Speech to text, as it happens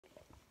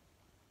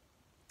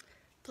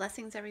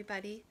Blessings,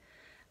 everybody.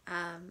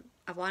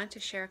 I wanted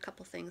to share a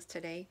couple things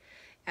today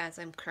as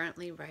I'm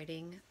currently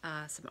writing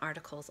some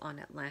articles on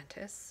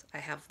Atlantis. I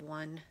have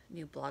one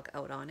new blog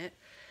out on it,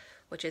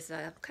 which is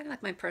kind of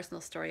like my personal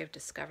story of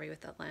discovery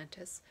with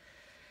Atlantis.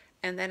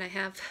 And then I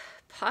have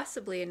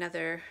possibly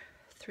another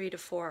 3 to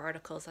 4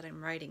 articles that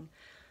I'm writing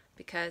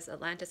because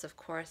Atlantis, of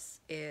course,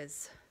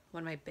 is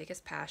one of my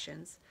biggest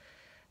passions,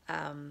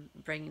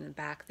 bringing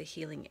back the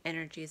healing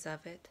energies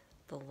of it,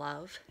 the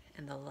love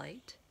and the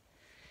light.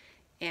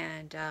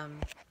 And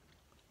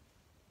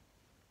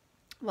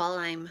while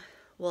I'm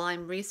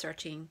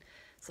researching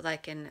so that I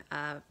can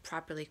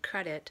properly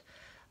credit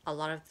a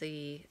lot of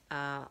the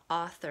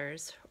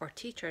authors or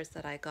teachers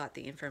that I got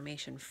the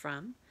information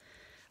from,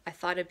 I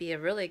thought it'd be a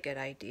really good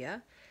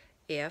idea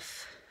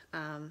if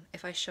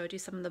I showed you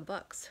some of the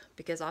books,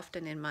 because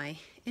often in my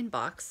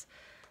inbox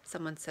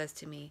someone says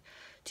to me,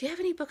 "Do you have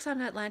any books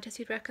on Atlantis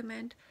you'd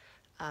recommend?"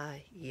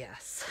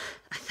 Yes,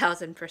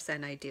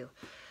 1000% I do.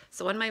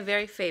 So one of my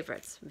very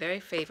favorites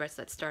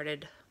that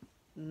started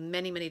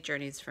many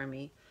journeys for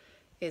me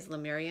is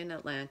Lemuria and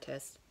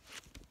Atlantis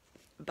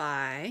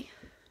by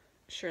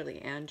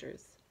Shirley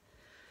Andrews.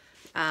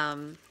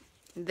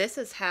 This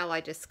is how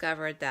I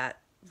discovered that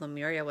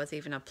Lemuria was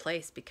even a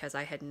place, because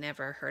I had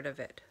never heard of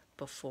it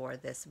before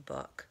this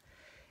book.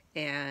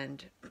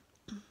 And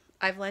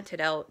I've lent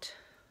it out,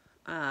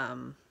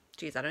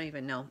 geez, I don't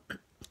even know,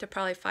 to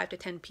probably 5 to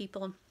 10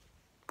 people.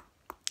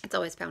 It's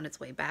always found its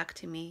way back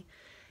to me,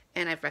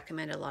 and I've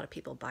recommended a lot of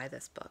people buy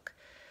this book.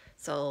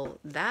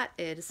 So that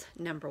is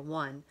number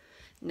one.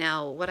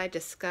 Now, what I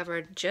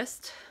discovered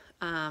just,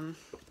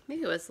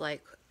 maybe it was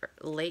like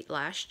late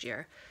last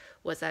year,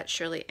 was that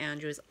Shirley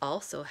Andrews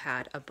also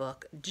had a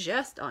book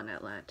just on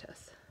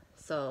Atlantis.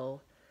 So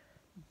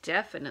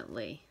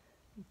definitely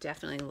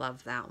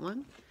love that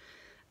one.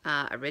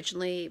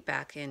 Originally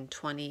back in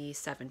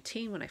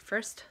 2017 when I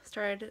first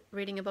started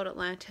reading about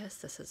Atlantis,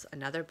 this is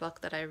another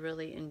book that I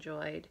really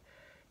enjoyed,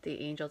 The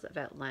Angels of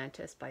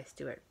Atlantis by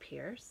Stuart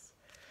Pearce.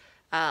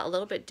 A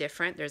little bit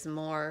different. There's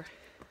more,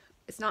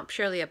 it's not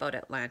purely about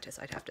Atlantis,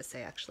 I'd have to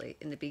say, actually.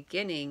 In the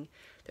beginning,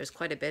 there's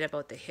quite a bit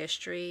about the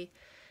history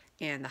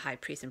and the high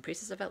priests and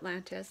priestess of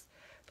Atlantis,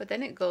 but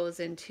then it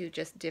goes into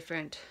just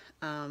different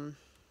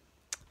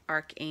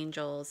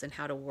archangels and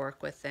how to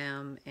work with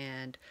them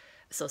and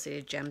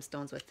associated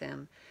gemstones with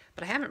them.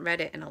 But I haven't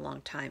read it in a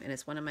long time, and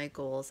it's one of my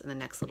goals in the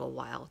next little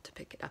while to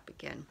pick it up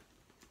again.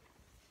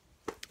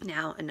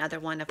 Now, another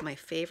one of my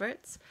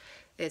favorites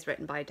is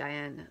written by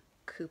Diana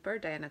Cooper,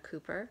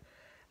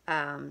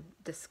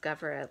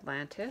 Discover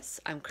Atlantis.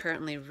 I'm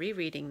currently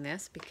rereading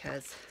this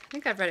because I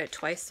think I've read it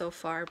twice so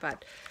far,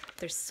 but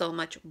there's so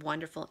much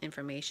wonderful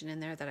information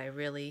in there that I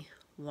really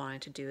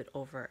wanted to do it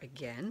over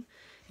again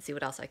and see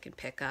what else I can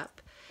pick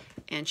up.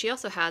 And she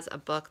also has a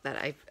book that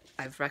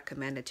I've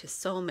recommended to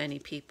so many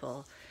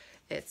people.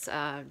 It's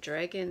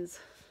Dragons,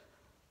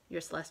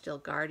 Your Celestial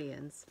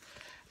Guardians.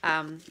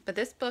 But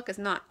this book is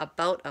not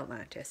about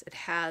Atlantis. It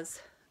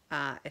has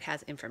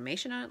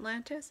information on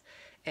Atlantis.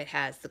 It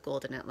has the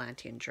golden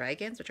Atlantean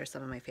dragons, which are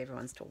some of my favorite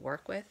ones to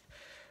work with.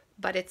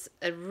 But it's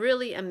a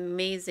really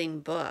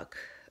amazing book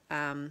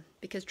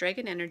because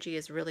dragon energy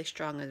is really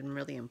strong and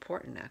really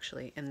important,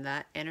 actually. And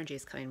that energy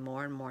is coming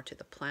more and more to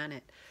the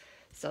planet.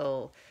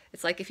 So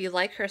it's like if you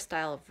like her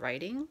style of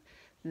writing,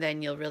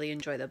 then you'll really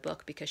enjoy the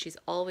book, because she's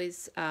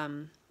always,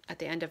 at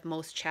the end of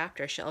most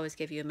chapters, she'll always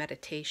give you a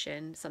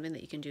meditation, something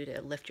that you can do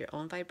to lift your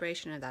own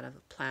vibration or that of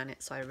the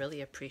planet. So I really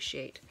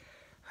appreciate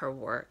her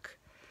work.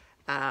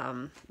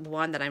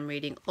 One that I'm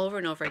reading over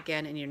and over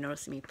again, and you're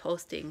noticing me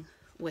posting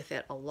with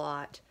it a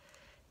lot,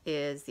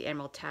 is The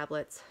Emerald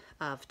Tablets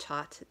of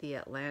Tot the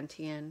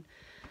Atlantean.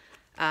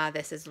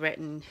 This is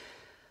written,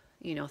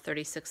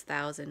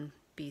 36,000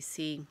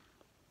 BC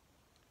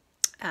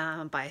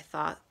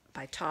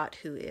by Tot,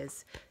 who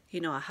is,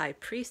 a high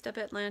priest of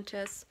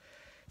Atlantis.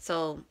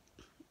 So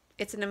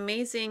it's an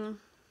amazing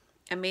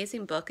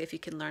book if you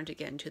can learn to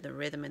get into the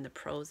rhythm and the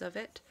prose of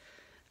it.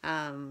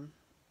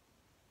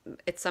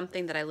 It's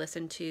something that I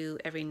listen to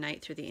every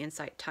night through the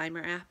Insight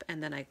Timer app,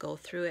 and then I go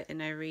through it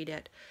and I read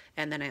it,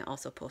 and then I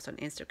also post on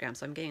Instagram.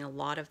 So I'm getting a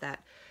lot of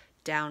that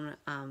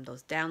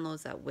those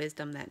downloads, that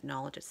wisdom, that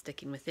knowledge that's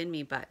sticking within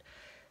me. But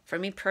for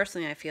me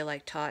personally, I feel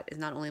like Tot is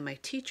not only my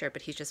teacher,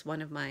 but he's just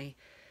one of my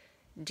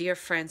dear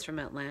friends from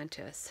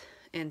Atlantis.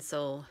 And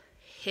so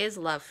his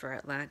love for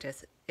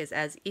Atlantis is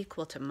as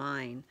equal to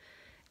mine,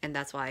 and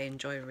that's why I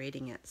enjoy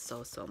reading it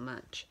so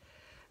much.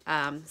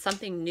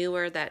 Something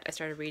newer that I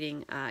started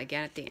reading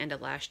again at the end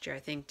of last year, I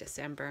think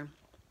December,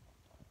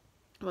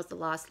 was The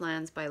Lost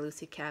Lands by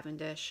Lucy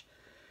Cavendish.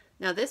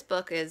 Now this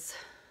book is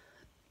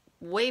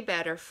way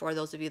better for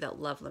those of you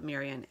that love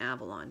Lemuria and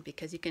Avalon,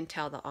 because you can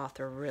tell the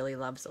author really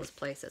loves those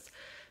places.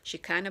 She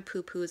kind of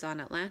poo-poos on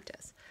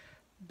Atlantis,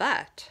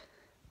 but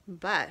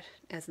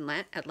as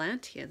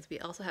Atlanteans, we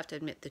also have to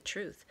admit the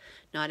truth.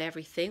 Not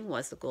everything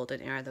was the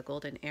golden era. The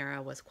golden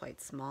era was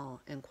quite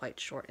small and quite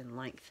short in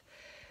length.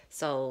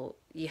 So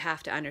you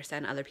have to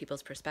understand other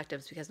people's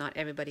perspectives, because not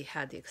everybody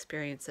had the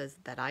experiences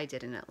that I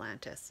did in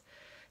Atlantis.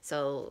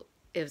 So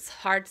it was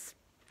hard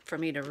for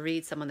me to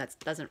read someone that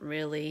doesn't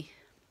really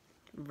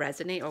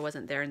resonate or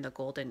wasn't there in the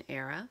golden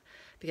era,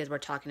 because we're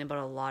talking about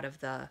a lot of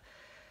the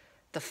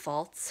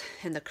faults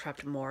and the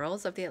corrupt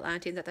morals of the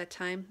Atlanteans at that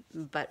time.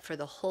 But for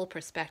the whole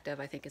perspective,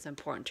 I think is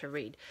important to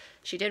read.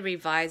 She did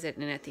revise it,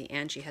 and at the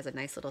end she has a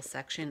nice little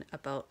section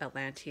about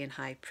Atlantean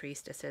high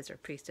priestesses or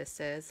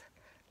priestesses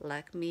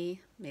like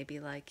me, maybe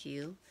like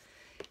you.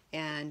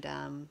 And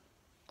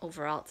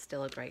overall, it's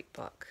still a great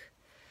book.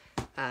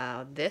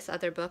 This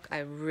other book I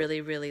really,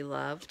 really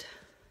loved,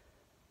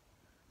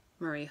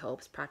 Marie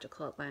Hope's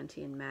Practical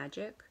Atlantean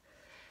Magic.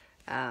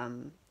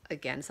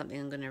 Again, something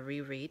I'm going to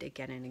reread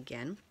again and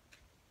again.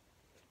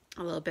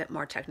 A little bit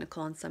more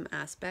technical in some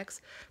aspects,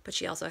 but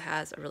she also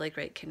has a really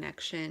great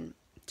connection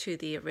to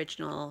the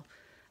original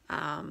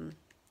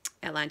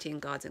Atlantean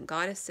gods and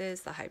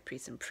goddesses, the high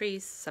priests and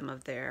priests, some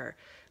of their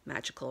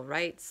magical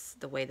rites,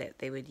 the way that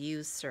they would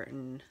use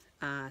certain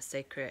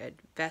sacred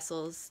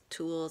vessels,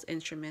 tools,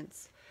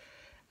 instruments.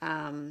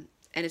 And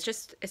it's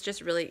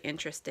just really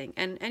interesting.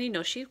 And you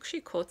know, she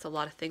quotes a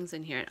lot of things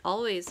in here. And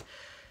always,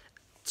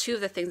 two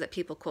of the things that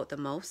people quote the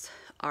most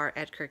are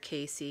Edgar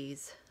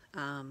Cayce's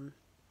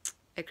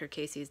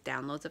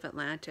downloads of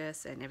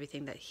Atlantis and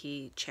everything that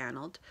he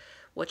channeled,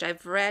 which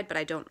I've read but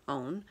I don't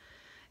own.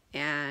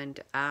 And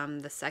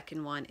the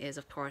second one is,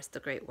 of course, the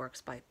great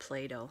works by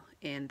Plato,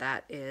 and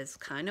that is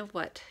kind of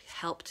what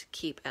helped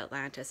keep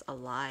Atlantis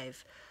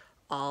alive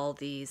all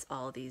these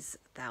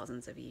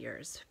thousands of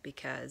years,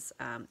 because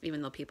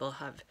even though people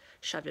have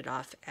shoved it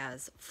off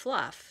as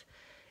fluff,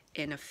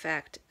 in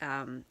effect,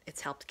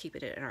 it's helped keep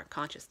it in our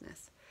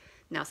consciousness.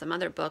 Now, some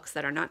other books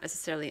that are not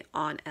necessarily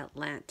on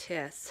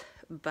Atlantis,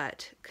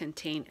 but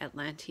contain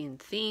Atlantean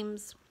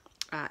themes,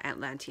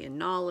 Atlantean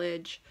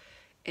knowledge,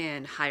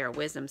 and higher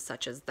wisdom,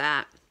 such as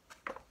that,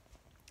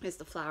 is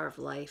The Flower of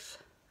Life,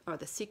 or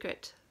The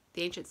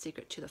Ancient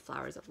Secret to the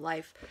Flowers of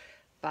Life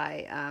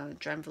by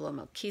Drunvalo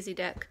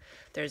Melchizedek.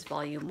 There's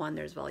volume 1,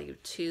 there's volume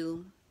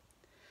 2.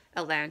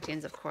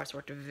 Atlanteans, of course,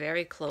 worked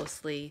very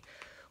closely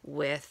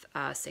with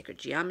sacred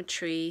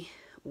geometry,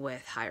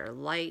 with higher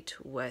light,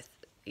 with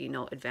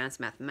advanced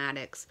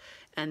mathematics,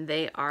 and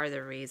they are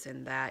the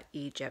reason that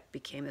Egypt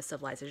became the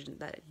civilization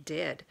that it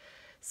did.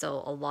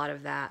 So a lot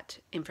of that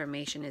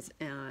information is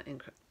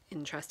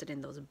entrusted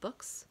in those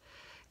books.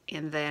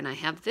 And then I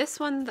have this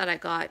one that I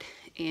got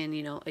in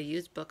a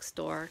used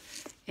bookstore,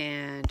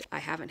 and I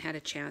haven't had a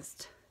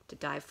chance to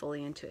dive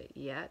fully into it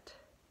yet,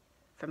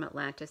 From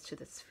Atlantis to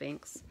the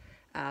Sphinx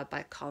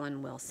by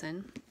Colin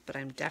Wilson, but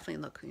I'm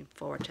definitely looking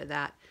forward to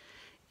that.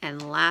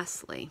 And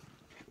lastly,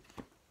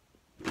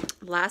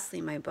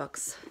 my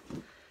books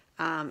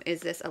is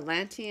this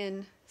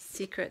Atlantean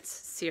Secrets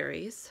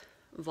series,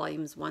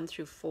 volumes 1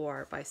 through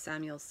 4 by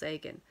Samuel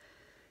Sagan.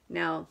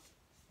 Now,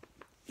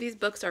 these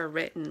books are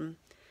written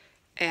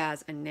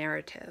as a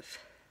narrative,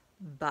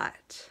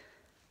 but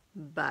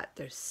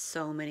there's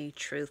so many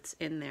truths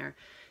in there.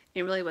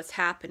 And really what's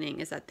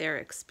happening is that they're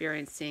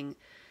experiencing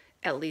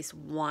at least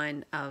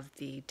one of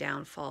the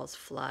downfalls,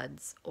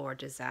 floods, or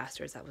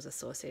disasters that was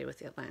associated with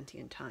the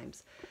Atlantean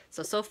times.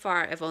 So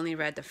far, I've only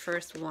read the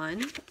first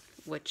one,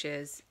 which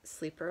is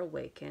Sleep or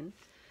Awaken,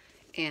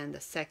 and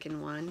the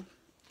second one,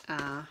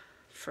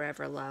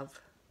 Forever Love,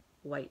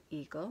 White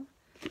Eagle.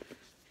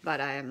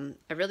 But I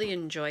really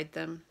enjoyed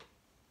them.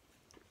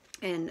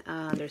 And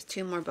there's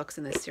 2 more books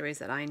in this series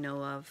that I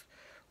know of.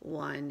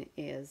 One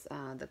is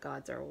The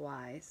Gods Are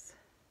Wise.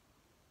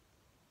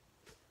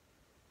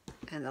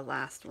 And the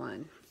last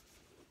one,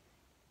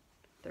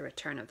 The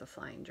Return of the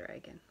Flying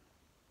Dragon.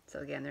 So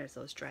again, there's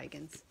those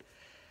dragons.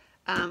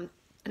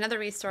 Another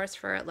resource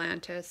for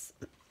Atlantis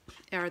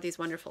are these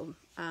wonderful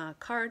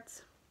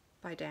cards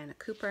by Diana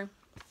Cooper.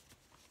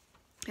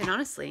 And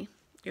honestly,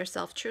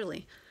 yourself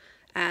truly,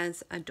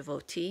 as a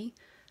devotee,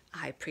 a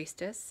high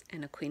priestess,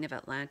 and a queen of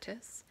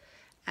Atlantis,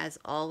 as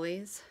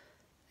always,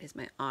 it is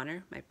my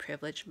honor, my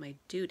privilege, my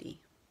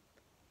duty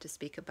to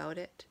speak about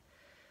it,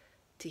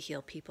 to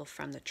heal people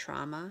from the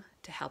trauma,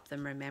 to help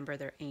them remember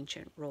their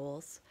ancient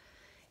roles,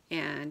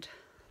 and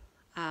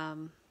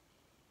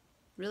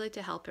really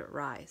to help it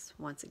rise.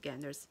 Once again,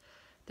 there's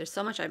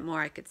so much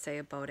more I could say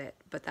about it,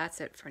 but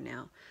that's it for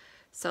now.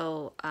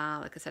 So,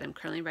 like I said, I'm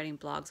currently writing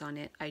blogs on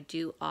it. I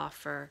do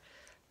offer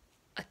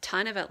a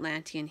ton of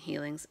Atlantean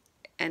healings,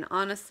 and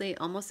honestly,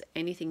 almost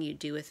anything you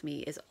do with me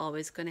is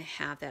always going to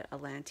have that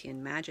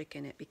Atlantean magic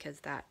in it, because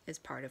that is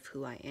part of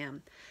who I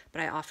am.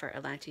 But I offer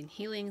Atlantean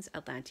healings,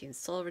 Atlantean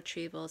soul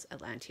retrievals,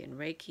 Atlantean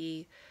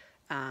Reiki,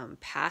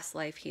 past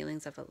life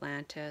healings of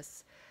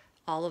Atlantis.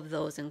 All of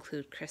those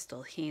include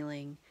crystal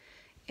healing.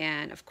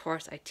 And of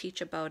course, I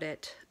teach about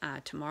it.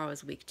 Tomorrow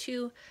is week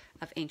 2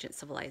 of Ancient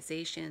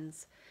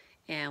Civilizations,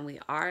 and we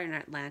are in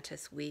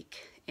Atlantis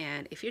week.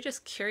 And if you're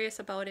just curious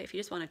about it, if you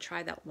just want to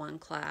try that one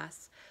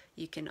class,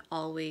 you can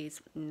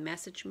always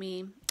message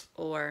me,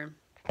 or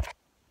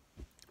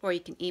you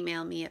can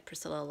email me at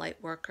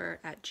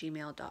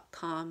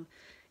priscillalightworker@gmail.com,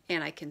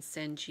 and I can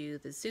send you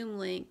the Zoom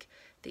link,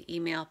 the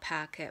email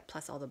packet,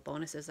 plus all the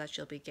bonuses that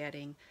you'll be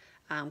getting,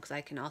 because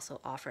I can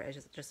also offer it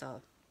as just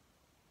a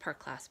per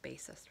class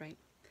basis, right?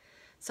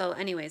 So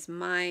anyways,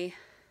 my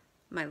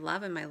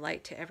love and my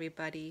light to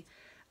everybody.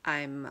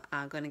 I'm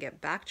going to get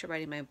back to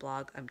writing my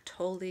blog. I'm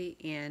totally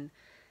in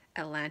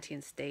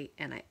Atlantean state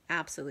and I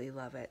absolutely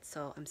love it.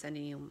 So I'm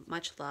sending you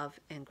much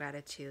love and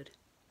gratitude.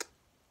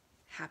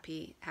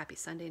 Happy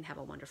Sunday and have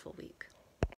a wonderful week.